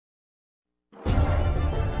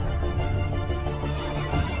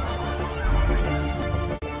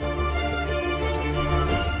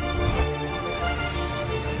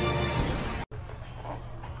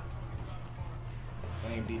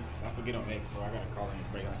bro. I gotta call him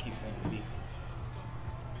a break. I keep saying B.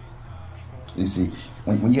 You see,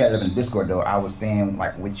 when you had it in Discord though, I was staying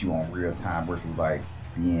like with you on real time versus like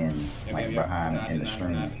being like behind in the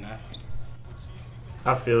stream.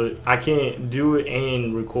 I feel it. I can't do it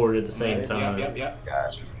and record at the same time. Yep.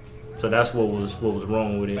 Gotcha. So that's what was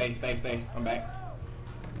wrong with it. Stay. I'm back.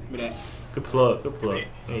 Give me that. Good plug.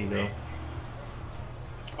 There you go.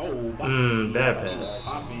 Oh, bad pass.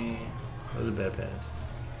 That was a bad pass.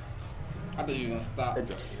 I thought you were gonna stop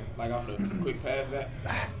like off the quick pass back.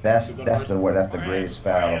 That's the greatest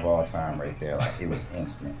foul of all time right there. Like it was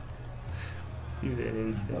instant. He said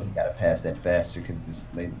instant. You gotta pass that faster because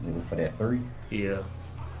they look for that 3. Yeah.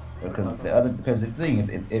 Because the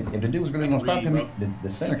thing, if the dude was really gonna stop him, the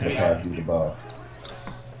center could have passed dude the ball.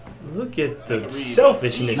 Look at the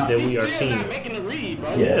selfishness that we are seeing.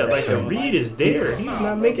 Yeah, like the read is there. He's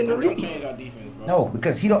not making the read. No,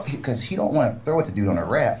 because he don't want to throw it to dude on a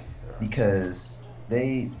wrap because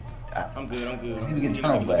they. I'm good. He was getting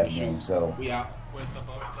turnovers last game, so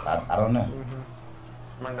I don't know.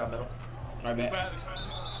 Right back.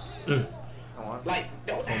 Like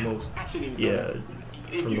almost. Yeah.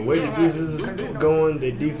 From the way the defense is going,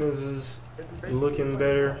 the defense is looking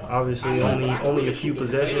better. Obviously, only a few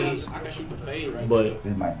possessions, but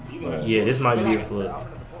yeah, this might be a flip.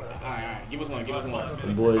 Give us one.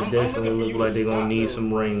 The boys definitely look like they're gonna need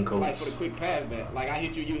some raincoats. For the quick pass back, like I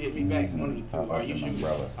hit you hit me back. One of the two, or you shoot.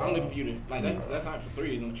 I'm looking for you to like that's not for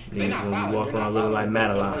threes. They're not fouling. Walk around looking like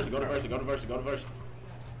Madeline. Go to Versuh.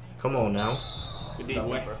 Come on now. Good D,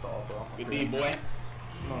 boy.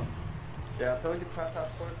 Come on. Yeah, so we can pass that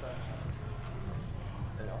for that.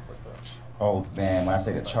 Oh man, when I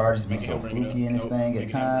say the charges be so fluky in this thing at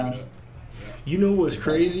times. You know what's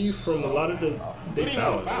crazy? From a lot of they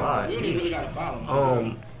foul a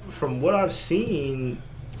lot. From what I've seen,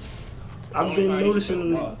 I've been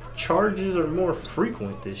noticing charges are more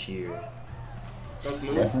frequent this year.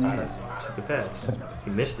 Definitely is. It's a good pass.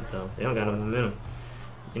 He missed it though. They don't got no momentum.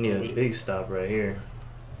 They need a big stop right here.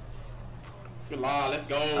 Good lob, let's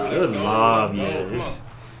go. Good lob, yeah.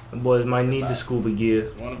 The boys might need the scuba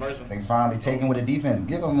gear. They finally taking with the defense.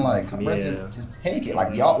 Give them like, just take it.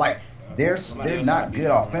 Like y'all, like they're not good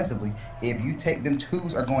offensively. If you take them,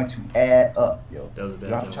 twos are going to add up, yo. You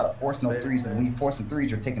don't have to try to force no threes because when you force some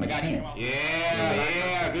threes, you're taking a chance.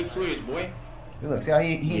 Yeah, good switch, boy. Look, see how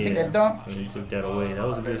he took that dunk? He took that away. That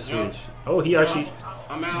was a good switch. Oh, he actually.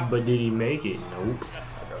 But did he make it? Nope.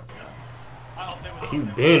 He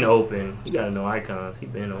been open. You gotta know icons. He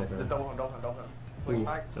been open. Ooh,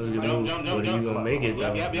 that was a good move. But you gonna make it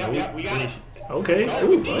though? Nope. Okay.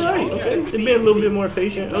 Ooh, all right. Okay. They been a little bit more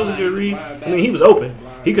patient. That was a good read. I mean, he was open.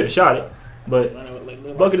 He could have shot it, but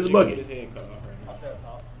bucket is a bucket.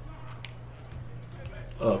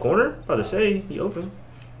 Corner? About to say he open.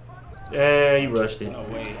 Yeah, you rushed it.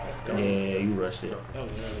 Yeah, you rushed it.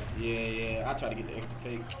 Yeah. I tried to get the extra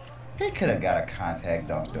take. He could have got a contact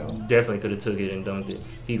dunk though. Definitely could have took it and dunked it.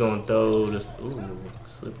 He gonna throw this. Ooh,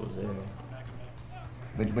 slip was there.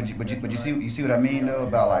 But you see what I mean though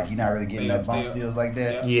about like you're not really getting that bump steals like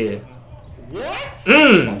that. Yeah. What? You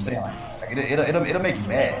know what I'm saying like it'll make you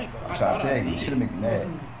mad. I'm trying to tell you, it should make you mad.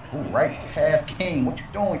 Ooh, right past King. What you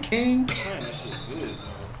doing, King?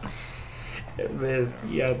 Man,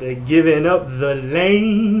 you out there giving up the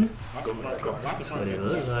lane. That's what it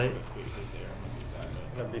looks like.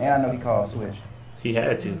 And I know he called switch. He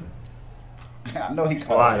had to. I know he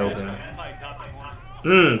called wide switch.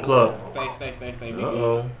 Open. Plug. Stay.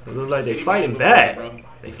 Uh-oh. It looks like they fighting back.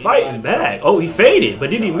 They fighting back. Oh, he faded,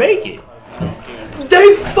 but did he make it?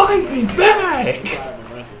 They fighting back.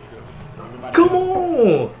 Come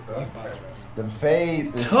on. The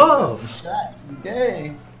face is tough. The shot is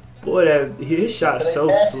gay. Boy, his shot's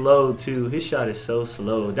so slow too. His shot is so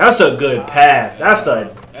slow. That's a good pass. That's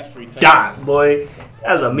a dot, boy.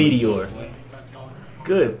 That's a meteor.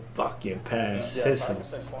 Good fucking pass. System.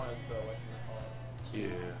 Yeah.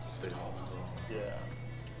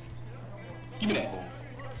 Give me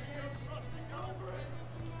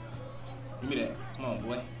that. Come on,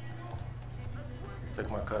 boy. Take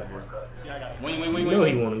my cut here. Wait. You know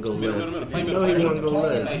he want to go left. You know he want to go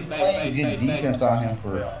left. He's playing good defense on him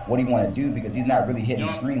for what he want to do because he's not really hitting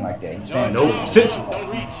the screen like that. He's standing Nope.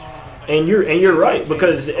 And you're right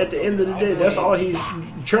because at the end of the day, that's all he's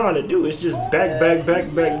trying to do is just back.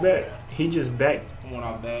 He just back.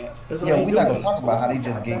 Yeah, we're not gonna talk about how they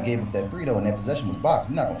just gave up that 3 though, and that possession was blocked.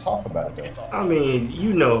 We're not gonna talk about it though. I mean,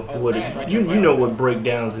 you know what you know what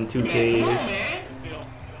breakdowns in 2K is.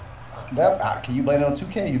 Can you blame it on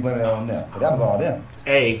 2K? You blame it on them? But that was all them.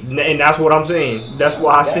 Hey, and that's what I'm saying. That's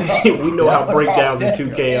why I said we know how breakdowns in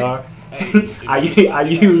 2K are. I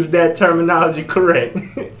use that terminology correct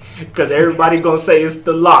because everybody gonna say it's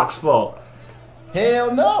the lock's fault.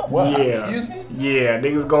 Hell no. What? Yeah. Excuse me? Yeah,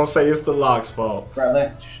 niggas gonna say it's the lock's fault.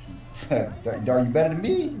 Right, are you better than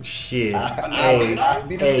me? Shit.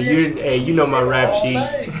 Hey, you know my rap sheet.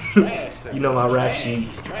 You know my rap sheet.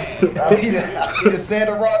 He just saying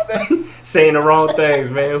the wrong thing. Saying the wrong things,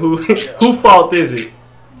 man. Who fault is it?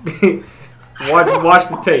 Watch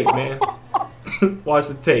the tape, man. Watch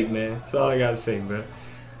the tape, man. That's all I gotta say, man.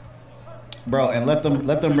 Bro, and let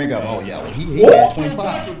them ring up. Oh yeah, he had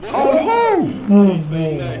 25. Oh,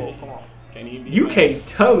 you can't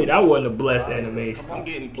tell me that wasn't a blessed animation. I'm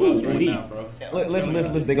getting close right now, bro. Listen.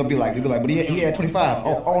 They gonna be like, but he had 25.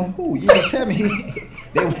 Oh, on who? You gonna tell me?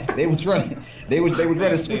 They was running. They was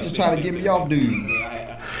running switches trying to get me off, dude.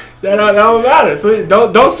 That don't matter. So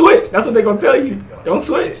don't switch. That's what they gonna tell you. Don't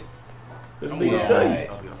switch. That's what they gonna tell you.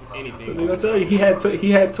 So they gonna tell you he had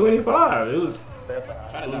 25.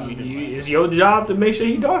 It's your job to make sure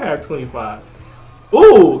he don't have 25.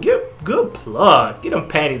 Ooh, good plug. Get them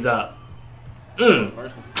panties up.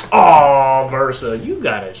 Oh, Versuh, you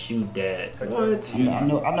gotta shoot that. What?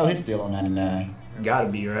 I know he's still on 99. Gotta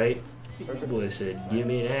be, right? Boy said, give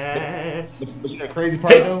me that. But you know the crazy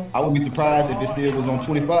part though? I wouldn't be surprised if it still was on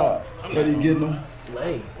 25. But he getting them.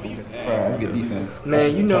 Play. That's good defense.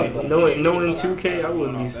 Man, you know, knowing 2K, I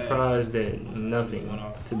wouldn't be surprised at nothing,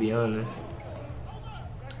 to be honest.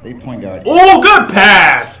 They point guard. Oh, good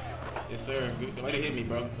pass! Yes, sir. Good. Way to hit me,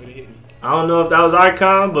 bro. Way to hit me. I don't know if that was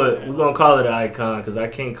icon, but we're gonna call it an icon because I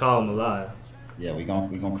can't call him a lie. Yeah, we gonna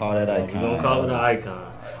call that icon. We're gonna call it an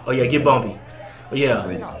icon. Oh yeah, get bumpy. Oh yeah,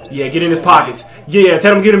 get in his pockets. Yeah,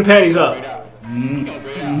 tell him get him panties up.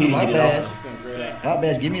 My bad.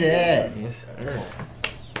 Give me that. Yes, sir.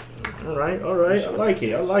 All right. I like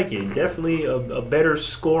it. Definitely a better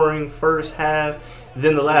scoring first half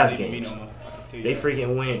than the last games. They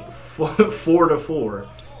freaking went 4-4.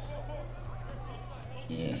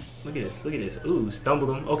 Yes. Look at this. Ooh,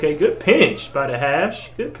 stumbled him. Okay, good pinch by the hash.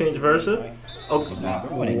 Good pinch, Versuh. Oh, he's not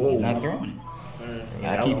throwing it. He's not throwing it.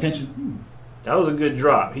 Yeah, I keep pinching. That was a good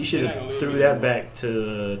drop. He should have threw that back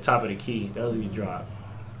to the top of the key. That was a good drop.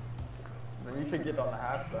 You should get on the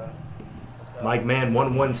hash, though. Mike Man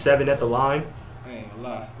 117 at the line. I ain't gonna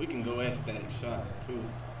lie. We can go at static shot too.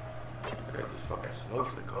 I got this fucking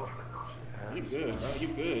snowflake over. You good, bro. You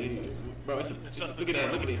good. Bro, look at that. Look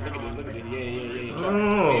at this. Yeah.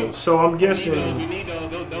 Oh, so I'm guessing. We need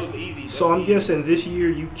those easy. So I'm guessing this year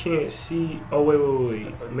you can't see. Oh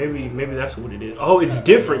wait. Maybe that's what it is. Oh, it's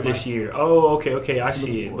different this year. Oh, okay. I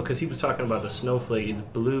see it because he was talking about the snowflake. It's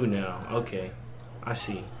blue now. Okay, I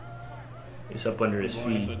see. It's up under his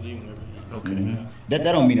feet. Okay. That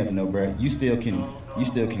don't mean nothing, though, bro. You still can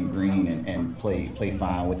green and play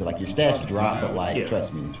fine with it. Like your stats drop, but like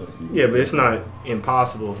trust me. Yeah, but it's not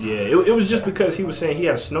impossible. Yeah, it was just because he was saying he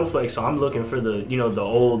has snowflakes, so I'm looking for the the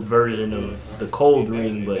old version of the cold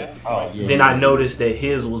ring. But then I noticed that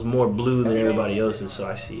his was more blue than everybody else's, so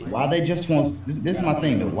I see it. Why they just want? This is my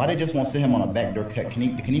thing though. Why they just want to sit him on a backdoor cut? Can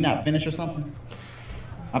he not finish or something?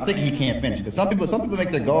 I'm thinking he can't finish because some people make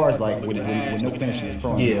their guards like with no finishing is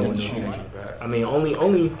pro. Yeah, with no finishing. I mean, only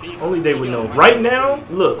they would know. Right now,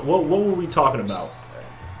 look, what were we talking about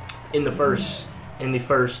in the first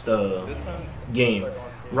game?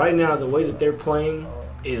 Right now, the way that they're playing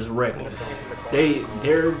is reckless.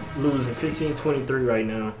 They're losing 15-23 right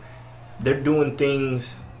now. They're doing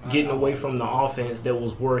things, getting away from the offense that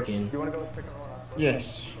was working.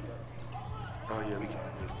 Yes. Oh yeah, we can.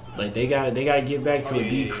 Like they got to get back to it.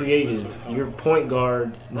 Be creative. Your point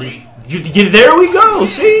guard. There we go.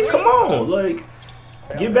 See, come on. Like,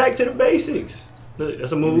 get back to the basics.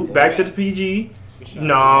 That's a move. Back to the PG.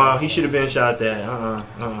 Nah, he should have been shot that.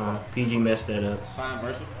 PG messed that up. Fine,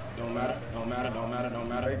 Versuh. Don't matter.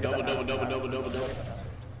 Double.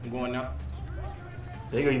 I'm going now.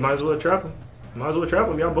 There you go. You might as well trap him.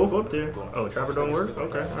 Y'all both up there. Oh, trapper don't work?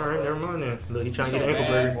 Okay. All right. Never mind then. Look, he trying to get an ankle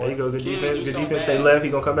burger. There you go. Good defense. Stay left. He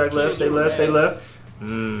going to come back left. Stay left. He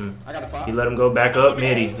let him go back up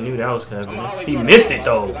mid. He knew that was coming. He missed it,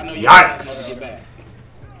 though. Yikes.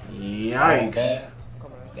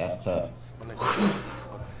 That's tough.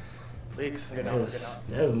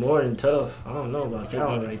 That's more than tough. I don't know about that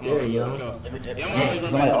one right there, young.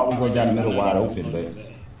 Somebody always goes down the middle wide open, but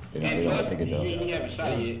they don't take it though. He haven't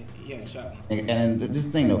shot it yet. And this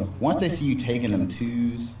thing though, once they see you taking them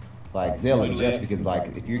twos, like they'll adjust because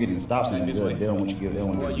like if you're getting stops and they don't want you to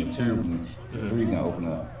give you twos and three's gonna open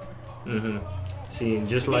up. See, and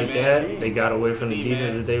just like that, they got away from the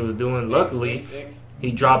defense that they was doing. Luckily,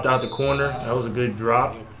 he dropped out the corner. That was a good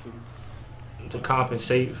drop. to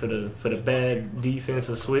compensate for the bad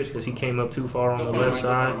defensive switch because he came up too far on the left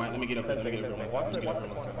side. Let me get up.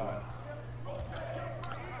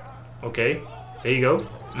 Okay, there you go.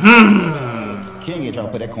 King ain't trying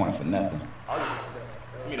to put that corner for nothing.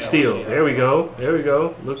 Steal. There we go. There we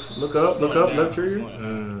go. Look up. Left trigger.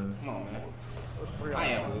 Come on, man. I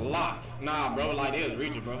am locked. Nah, bro. Like they was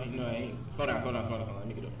reaching, bro. You know, I ain't. Slow down. Let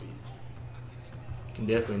me get up for you. You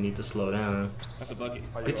definitely need to slow down. That's a bucket.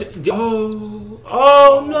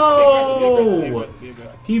 Oh no!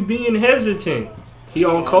 He being hesitant. He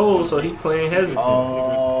on cold, so he playing hesitant.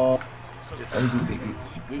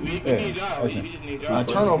 We need y'all. We just need y'all. A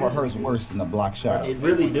turnover hurts worse than a block shot. It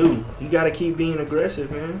really do. You gotta keep being aggressive,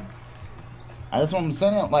 man. That's what I'm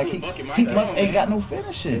saying. Like he must ain't got no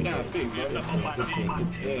finishing. Down 6, bro.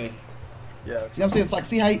 Good team. Yeah. See what I'm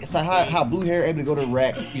saying? It's like how blue hair able to go to the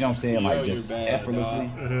rack. You know what I'm saying? Like just effortlessly.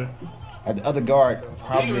 The other guard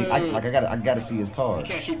probably. I gotta see his card.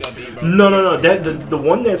 You can't shoot that dude, bro. No. That the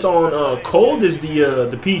one that's on cold is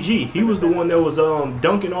the PG. He was the one that was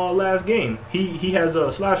dunking all last game. He has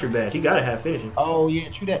a slasher badge. He gotta have finishing. Oh yeah,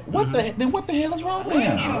 true that. What the hell is wrong with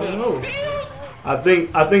him? I don't know.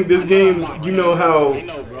 I think this game. You know how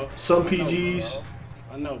some PGs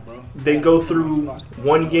they go through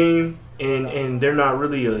one game and they're not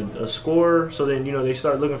really a scorer. So then they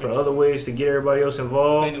start looking for other ways to get everybody else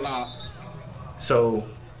involved. So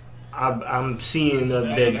I'm seeing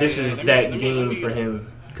that this is that game for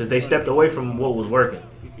him because they stepped away from what was working.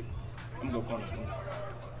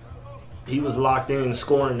 He was locked in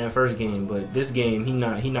scoring that first game, but this game he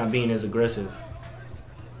not being as aggressive.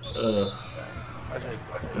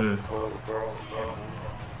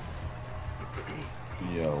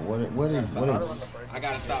 Yo, what is I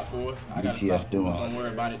gotta stop for it. BTF doing? Don't worry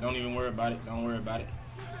about it. Don't even worry about it. Don't worry about it.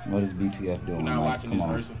 What is BTF doing? We're not watching this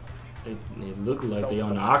person. They look like they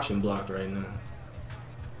on the auction block right now.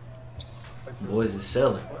 Boys is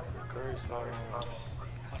selling.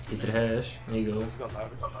 Get to the hash. There you go.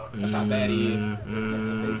 That's how bad he is.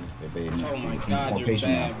 Oh my God, you're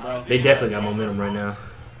bad, bro. They definitely got momentum right now.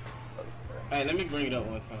 Hey, let me bring it up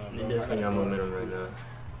one time. They definitely got momentum right now.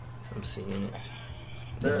 I'm seeing it.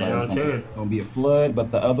 That's down 10. Gonna be a flood,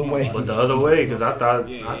 but the other way. But the other way, because I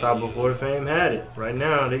thought before the fame had it. Right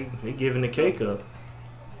now, they giving the cake up.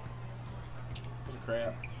 It's a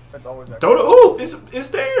crap. Throw the it's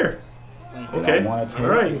there. Okay. All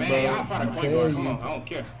right. Man, I'll find a point guard. Come on, I don't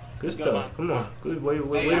care. Good stuff. Come on. Good way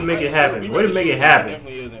to make it happen. Way to make it happen.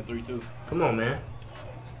 Definitely is at 3-2. Come on, man.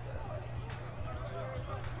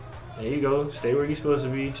 There you go. Stay where you're supposed to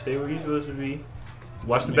be. Stay where you're supposed to be.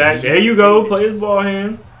 Watch the back. There you go. Play his ball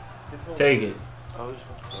hand. Take it.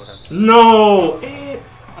 No. I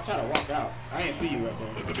tried to walk out. I ain't see you right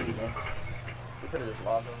there.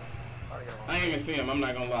 I ain't even see him. I'm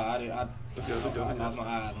not gonna lie. I lost my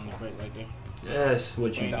eyes on the break right there. That's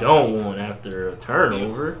what you don't want after a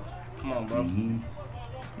turnover. Come on, bro. You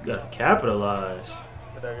gotta capitalize.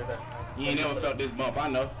 You ain't never felt this bump. I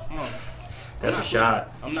know. Come on. That's a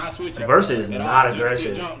shot. I'm not switching. Versuh is not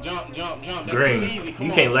aggressive. Jump. That's Green. too easy.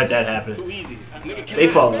 You can't let that happen. Too easy. They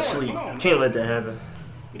fall asleep. You can't let that happen.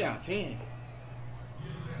 We down 10.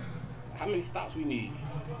 How many stops we need?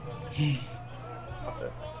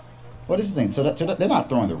 What is the thing? So they're not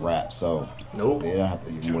throwing the wrap, so nope. They don't have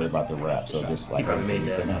to even worry about the wrap. So just like I said,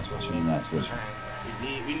 they're not switching. You're not switching.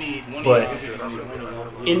 We need one. But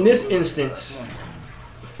in this instance,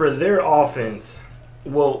 for their offense.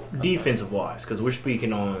 Well, defensive-wise, because we're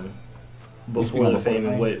speaking on before the fame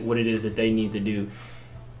and what it is that they need to do.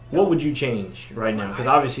 What would you change right now? Because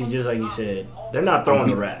obviously, just like you said, they're not throwing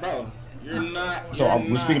the rap. Bro, you're not. So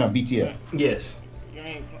we're speaking of BTF. Yes.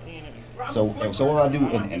 So what I do,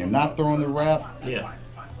 and they're not throwing the rap. Yeah.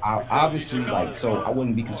 I obviously so I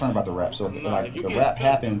wouldn't be concerned about the rap. So like the rap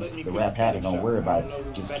happens. Don't worry about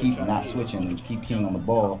it. Just keep not switching and keep keying on the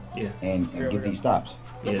ball. Yeah. And get these stops.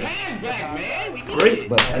 Yeah. Great.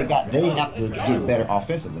 But they have to get better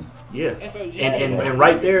offensively. Yeah. And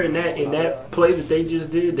right there in that play that they just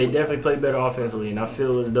did, they definitely played better offensively. And I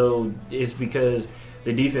feel as though it's because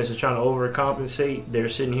the defense is trying to overcompensate. They're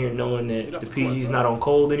sitting here knowing that the PG's not on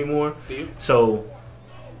cold anymore. So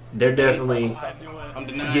they're definitely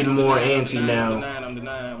getting more antsy now. I'm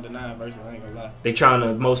denying Versuh. I ain't gonna lie. They trying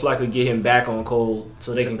to most likely get him back on cold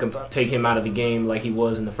so they can take him out of the game like he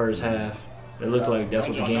was in the first half. It looks like that's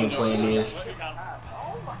what the game plan is.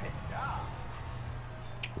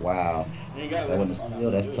 Wow.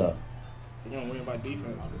 That's tough. You don't worry about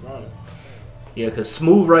defense regardless. Yeah, because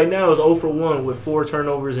Smooth right now is 0 for 1 with 4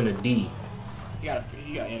 turnovers and a D. You got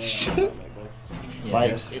Yeah,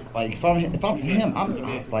 like if I'm him,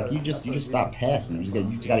 it's like you just stop passing. You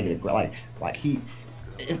just gotta get a like he,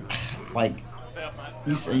 like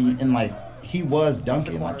you say, and like he was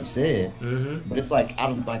dunking like you said, but it's like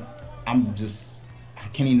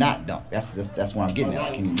can he not dunk? That's what I'm getting at.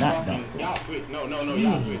 Like, can he not dunk? Y'all switch. No,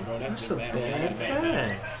 y'all switch, bro. That's a bad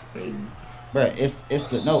pass. Bro, it's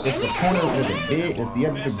the corner with the big. It's the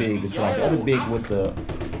other big. It's like the other big with the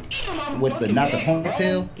not the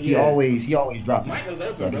ponytail. He always dropping.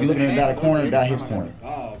 So if you're looking at that corner, that his corner.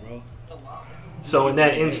 So in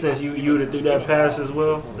that instance, you would have threw that pass as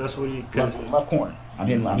well. That's what you left corner. I'm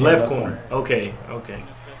hitting left corner. Okay.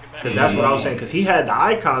 Because that's what I was saying. Because he had the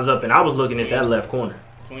icons up, and I was looking at that left corner.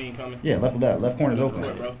 Yeah, left corner's open.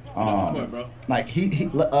 Like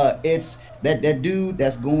it's that dude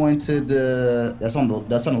that's going to that's on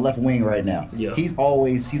the left wing right now. Yeah. He's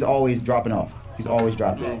always dropping off. He's always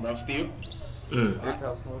dropping off.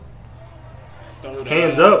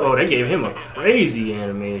 Hands up. Oh, they gave him a crazy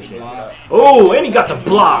animation. Oh, and he got the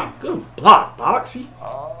block. Good block, Boxy.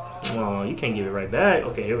 Oh, you can't give it right back.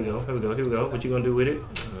 Okay, here we go. What you gonna do with it?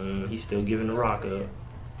 He's still giving the rock up.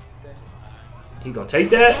 He gonna take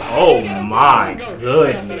that? Oh my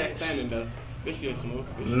goodness.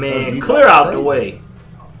 Man, clear out the way.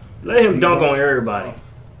 Let him dunk on everybody.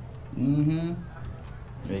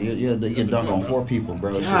 Yeah, you dunk on 4 people,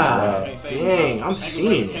 bro. It's God dang, I'm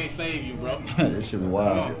seeing it. This shit's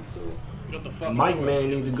wild. Mike Man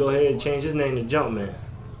needs to go ahead and change his name to Jumpman.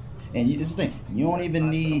 And this is the thing, you don't even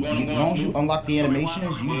need, as long as you unlock the animations,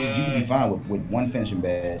 you can be fine with 1 finishing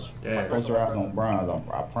badge. Posterized on bronze,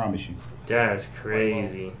 I promise you. That's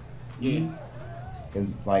crazy. Yeah.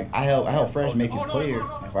 Cause like I helped Fresh make his player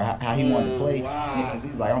for how he wanted to play. Cause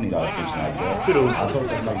he's like, I don't need all that finishing like that. I told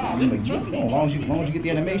him as long as you get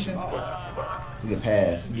the animations, it's a good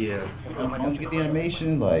pass. Yeah. As long as you get the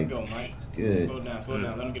animations, like good. Slow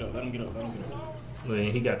down. Let him get up.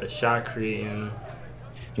 Man, he got the shot creating.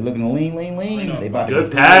 You're looking to lean. They about to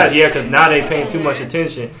good pass, yeah, because now they paying too much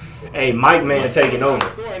attention. Hey, Mike Man taking over.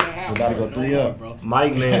 We're about to go 3 up.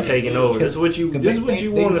 Mike Man taking over. This is what you want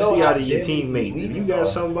to see out of your teammates. If you got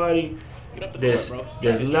somebody that's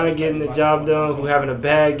not getting the job done, who having a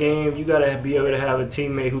bad game, you gotta be able to have a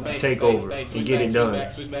teammate who can take over and get it done.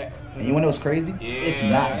 And you wanna know what's crazy? It's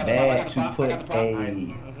not bad to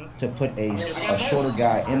put a shorter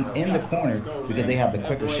guy in the corner because they have the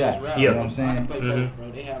quicker shot. Yeah. You know what I'm saying?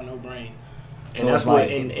 They have no brains. And that's what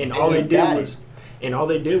and all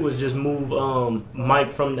they did was just move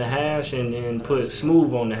Mike from the hash and put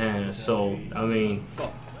Smooth on the hash. So I mean,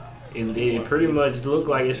 it pretty much looked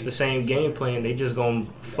like it's the same game plan. They just gonna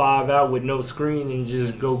 5 out with no screen and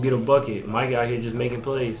just go get a bucket. Mike out here just making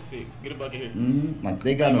plays. Get a bucket here. Like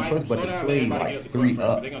they got no choice but to play like 3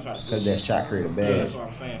 up because that shot creator badge.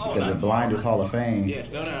 Because the Blinders Hall of Fame, that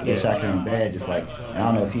shot creator badge is like, I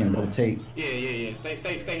don't know if he in double take. Yeah.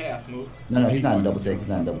 Stay half, Smooth. No, he's not in double take.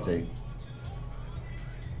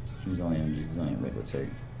 He's only in regular take.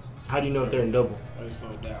 How do you know if they're in double?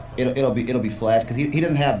 It'll be flat because he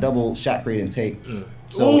doesn't have double shot create and take.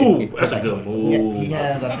 So that's a good move. He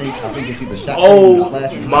has I think it's either shot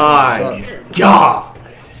create or my God!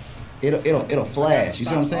 It'll flash. You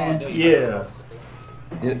see what I'm saying? Yeah.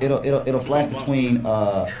 It'll flash between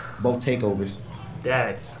both takeovers.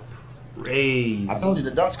 That's crazy. I told you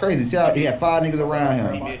the dunk's crazy. See how he had 5 niggas around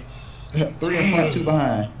him. 3 in front, 2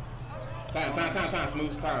 behind. Time,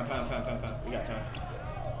 Smooth. Time. We got time.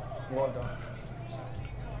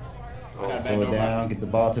 Slow it down. Get the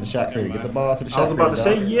ball to the shot creator. I was about to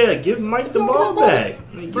say, yeah, give Mike the ball back.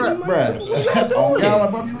 Bruh. Oh,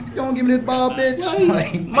 y'all, you gonna give me this ball,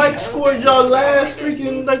 bitch? Mike scored y'all last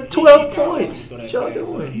freaking like 12 points. What y'all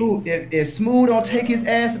doing? Smooth. If Smooth don't take his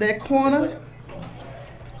ass to that corner.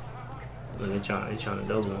 They trying to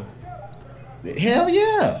double him. Hell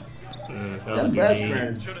yeah.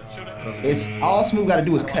 That's it's all Smooth got to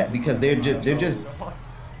do is cut because they're just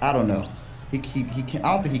I don't know. He can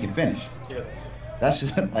I don't think he can finish. That's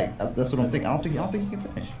just like that's what I'm thinking. I don't think he can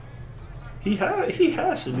finish. He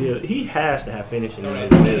has to have finishing in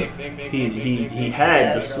the middle. He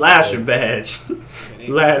had the slasher badge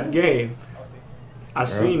last game. I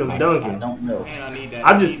seen him dunking. I don't know.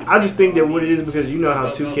 I just think that what it is because you know how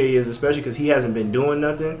 2K is, especially because he hasn't been doing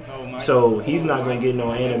nothing, so he's not gonna get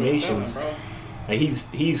no animations. Like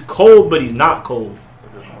he's cold, but he's not cold.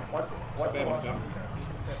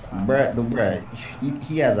 Bruh,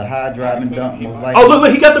 he has a high driving dunk. Most likely. Oh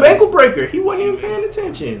look, he got the ankle breaker. He wasn't even paying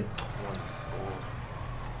attention.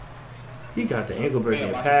 He got the ankle breaker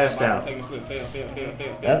and passed out.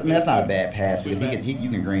 That's not a bad pass because you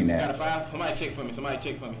can green that. Somebody check for me. Somebody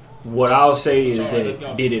check for me. What I'll say is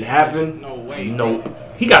that did it happen? Nope.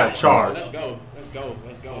 He got a charge. Let's go. Let's go.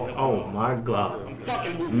 Let's go. Oh my God.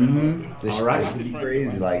 All right. It's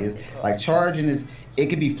crazy. Like charging is. It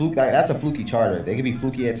could be fluky. Like, that's a fluky charger. They could be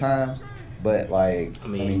fluky at times, but like I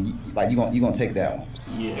mean like you gonna take that one.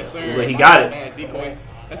 Yeah. Yes, But he got it.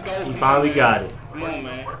 Let's go. He finally got it. Come on,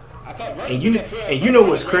 man. And you know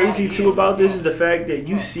what's crazy too about this is the fact that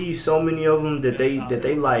you see so many of them that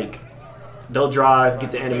they like they'll drive,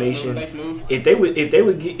 get the animation. If they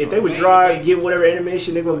would drive, get whatever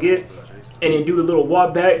animation they're gonna get, and then do the little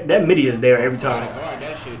walk back, that MIDI is there every time.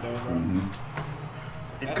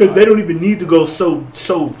 Because they don't even need to go so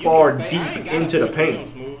far deep into the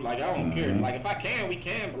paint. Like I don't care. Like if I can, we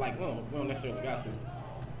can, but like we don't necessarily got to.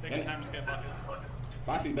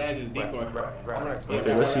 Bossy badge is decoy.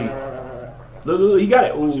 Okay, let's see. Look, he got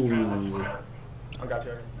it. Ooh. I got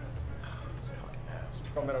you.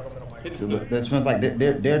 This one's like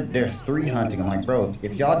they're 3 hunting. I'm like, bro,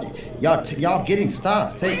 if y'all getting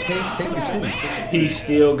stops, take the 2. He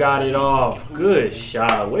still got it off. Good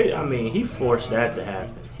shot. Wait, I mean, he forced that to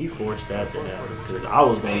happen. He forced that to happen because I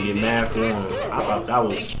was gonna get mad for him. I thought that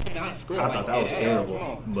was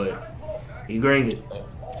terrible, but he greened it.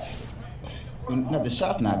 No, the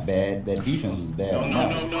shot's not bad. That defense was bad. No.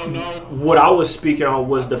 What I was speaking on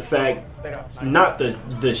was the fact, not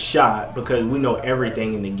the shot, because we know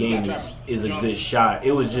everything in the game is a good shot.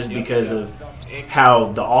 It was just because of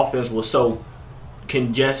how the offense was so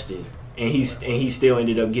congested, and he still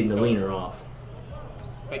ended up getting the leaner off.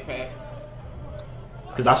 Fake pass.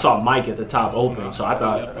 Because I saw Mike at the top open, so I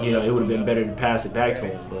thought it would have been better to pass it back to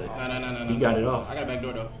him, but he got it off. I got a back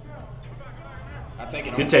door though.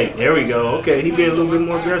 Good take. There we go. Okay, he being a little bit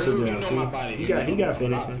more aggressive now. See, he got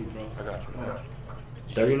finishing.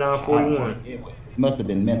 39-41. It must have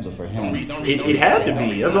been mental for him. It had to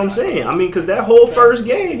be. That's what I'm saying. I mean, because that whole first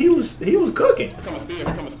game, he was cooking. Here come a steal. Here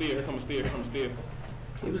come a steal. Here come a steal. Here come a steal.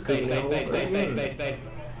 He was cooking. Stay.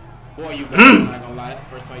 Boy, you I'm not gonna lie. It's the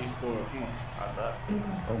first time you scored.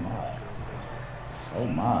 Come on. Oh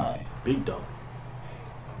my. Big dog.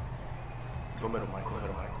 Go middle, Mike.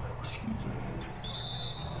 Excuse me.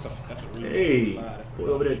 That's a real Hey, boy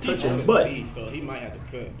over there touching the butt. So he might have to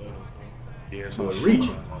cut, though. Yeah, Boy,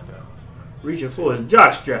 reaching for his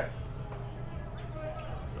jockstrap.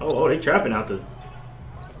 Oh, they trapping out the.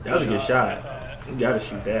 That was a good shot. You gotta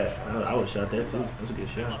shoot that. I would have shot that too. That's a good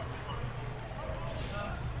shot.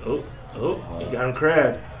 Oh, he got him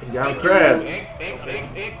crabbed. X.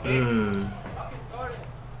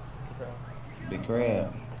 Big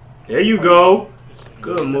crab. There you go.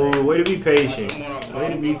 Good move. Way to be patient. Way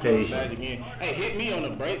to be patient. Hey, hit me on the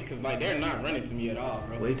brakes because like they're not running to me at all,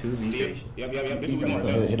 bro. Way to be patient. Yep.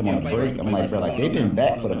 Hit him on the brakes. I'm like, bro, like they've been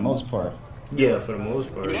back for the most part. Yeah, for the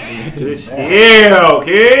most part. Good steal,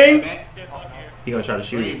 King. He gonna try to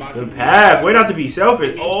shoot it. Good pass. Way not to be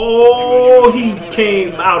selfish. Oh, he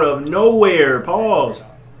came out of nowhere. Pause.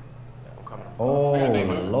 Oh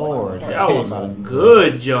Lord. That was a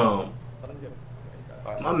good jump.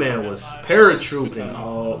 My man was paratrooping.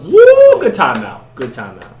 Woo! Good timeout. Good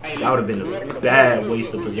timeout. That would have been a bad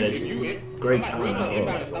waste of possession. Great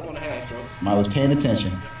timeout. I was paying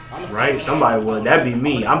attention. Right? Somebody would. That'd be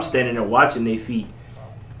me. I'm standing there watching their feet.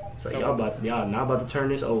 It's like y'all not about to turn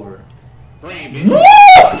this over.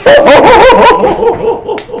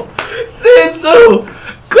 Sensu!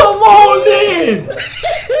 Come on in!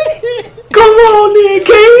 Come on in,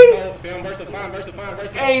 King!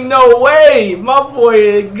 Ain't no way! My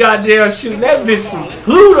boy goddamn shooting that bitch from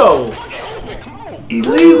Pluto!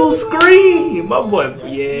 Illegal screen! My boy,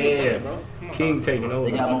 yeah. King taking over.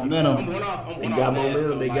 They got momentum. They got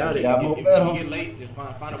momentum. They got it. Got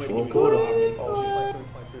momentum. Full quarter.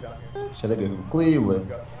 Should have been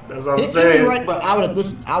Cleveland. That's what I'm saying. Right, but I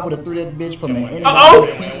would have threw that bitch from the end.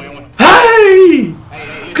 Hey!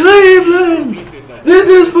 Cleveland! This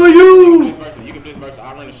is for you!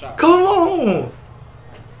 Come on!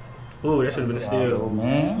 Ooh, that should have been a steal. Oh,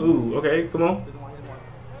 man. Ooh, okay, come on. Back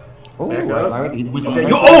Ooh, up. okay.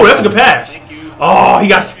 Oh, that's a good pass. Oh, he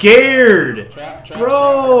got scared. Bro.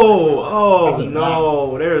 Oh,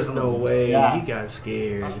 no. There's no way. He got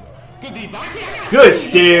scared. Good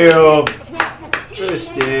steal. Good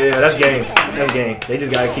steal. That's game. That's game. They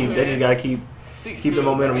just gotta keep the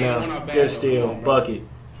momentum now. Good steal. Bucket.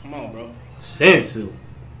 Come on, bro. Sensu.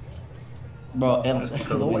 Bro, and That's the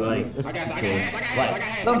color we like. Like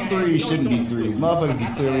some threes shouldn't be threes. Motherfuckers be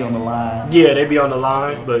clearly on the line. Yeah, they be on the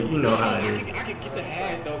line, but you know how it is. I can get the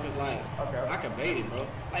hash though, cause like I can bait it, bro.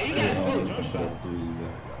 Like you got a slow jump shot.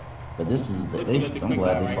 But this is I'm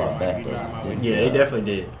glad they fought back though. Yeah, they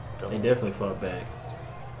definitely did. They definitely fought back.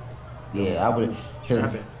 Yeah, I would.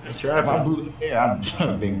 Because if I blew hair,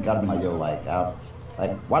 I'd been like, yo, like,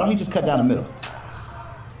 why don't he just cut down the middle?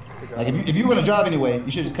 Like, if you were gonna drive anyway, you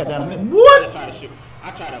should just cut down the middle. What? I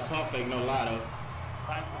tried to pump fake, no lie though.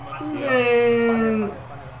 Man,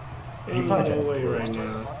 ain't no way right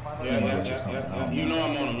now. Yeah. You know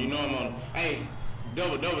I'm on him. Hey,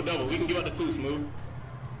 double. We can give up the 2, Smooth.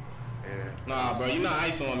 Nah, bro, you not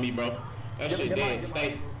ice on me, bro. That shit dead.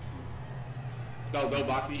 Stay. Go,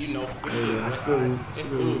 Boxy. You know. It's cool. It's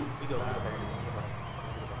cool.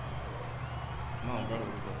 Come on, bro.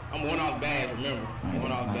 I'm 1 off bad. Remember,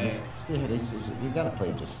 1 off bad. Still, you gotta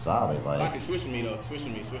play just solid, like. Boxy, switch with me though. Switch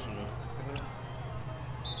with me.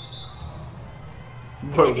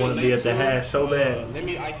 Bro, want to be at the hash so bad. Let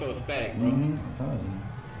me ISO stack, bro.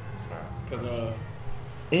 Cause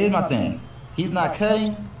here's my thing. He's not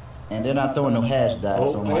cutting, and they're not throwing no hash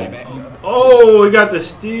dots. So like, oh, he got the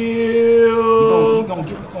steal. You're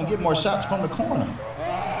gonna get more shots from the corner.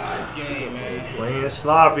 This game, man. Playing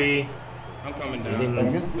sloppy. I'm coming down.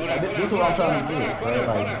 Like, this is what I'm trying to say. Right?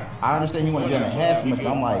 Like, I understand you want to be on the half, but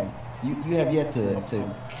I'm like, you have yet to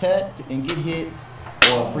cut and get hit.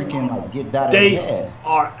 Or freaking like get dotted they in the ass.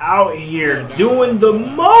 Are out here doing the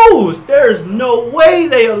most. There's no way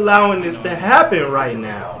they allowing this to happen right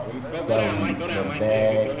now. The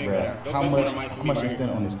bag, bro. How much they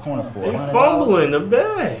spent on this corner for? They fumbling the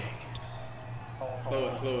bag. Slow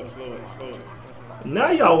it. Now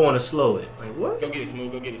y'all want to slow it. Like what? Go get it,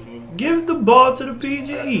 Smooth. Give the ball to the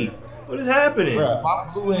PG. What is happening? Bro,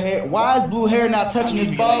 why is blue hair not touching this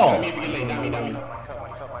ball?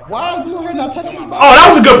 Why is blue hair not touching the ball? Oh, that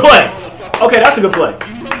was a good play. Okay, that's a good play.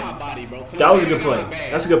 That was a good play.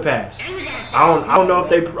 That's a good pass. I don't know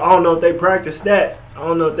if they practiced that. I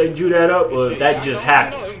don't know if they drew that up or if that just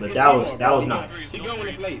happened. But that was nice.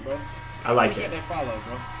 I like that.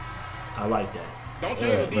 I like that.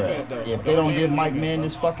 If they don't give Mike Man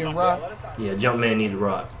this fucking rock, yeah, Jump Man need to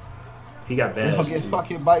rock. He got bad. They don't get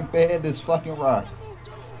fucking Mike Man this fucking rock.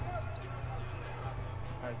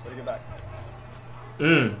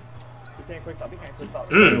 Stay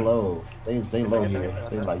low. They stay low here.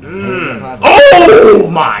 Stay like. Oh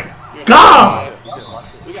my God!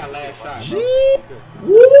 We got last shot.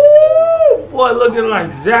 Woo! Boy, looking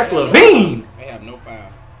like Zach Levine. They have no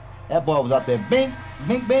fouls. That ball was out there. Bing.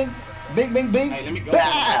 Hey, let me go. Go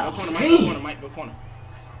corner, Mike. Go corner.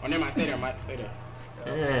 Oh, never mind. Stay there, Mike. Stay there.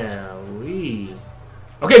 Yeah,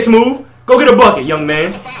 Okay, Smooth. Go get a bucket, young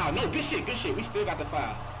man. No, good shit. We still got the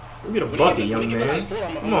foul. Go get a bucket, young man.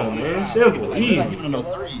 Come on, man. Simple, easy. Not giving no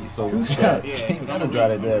threes, so Two-step. King's gonna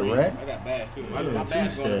drive it there, right? I got bags too. My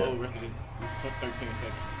bag's going the whole rest of this 13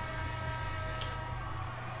 seconds.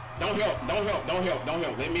 Don't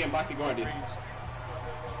help. Let me and Boxy guard this.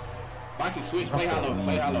 Boxy switch. Play hollow.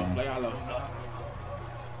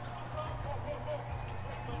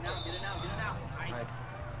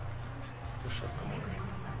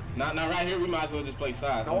 Not right here. We might as well just play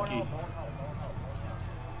sides. Okay.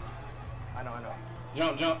 I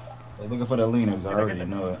know. Jump. They're looking for the leaners. I already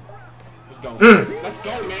know it. Let's go. Let's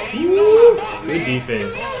go, man. Good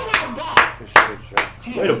defense.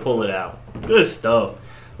 Way to pull it out. Good stuff.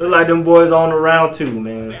 Look like them boys on the round 2,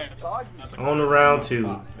 man. On the round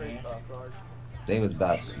 2. They was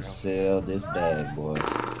about to sell this bag, boy.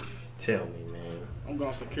 Tell me, man. I'm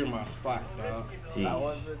gonna secure my spot, dog. Jeez.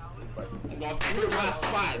 I'm gonna secure my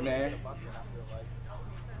spot, man.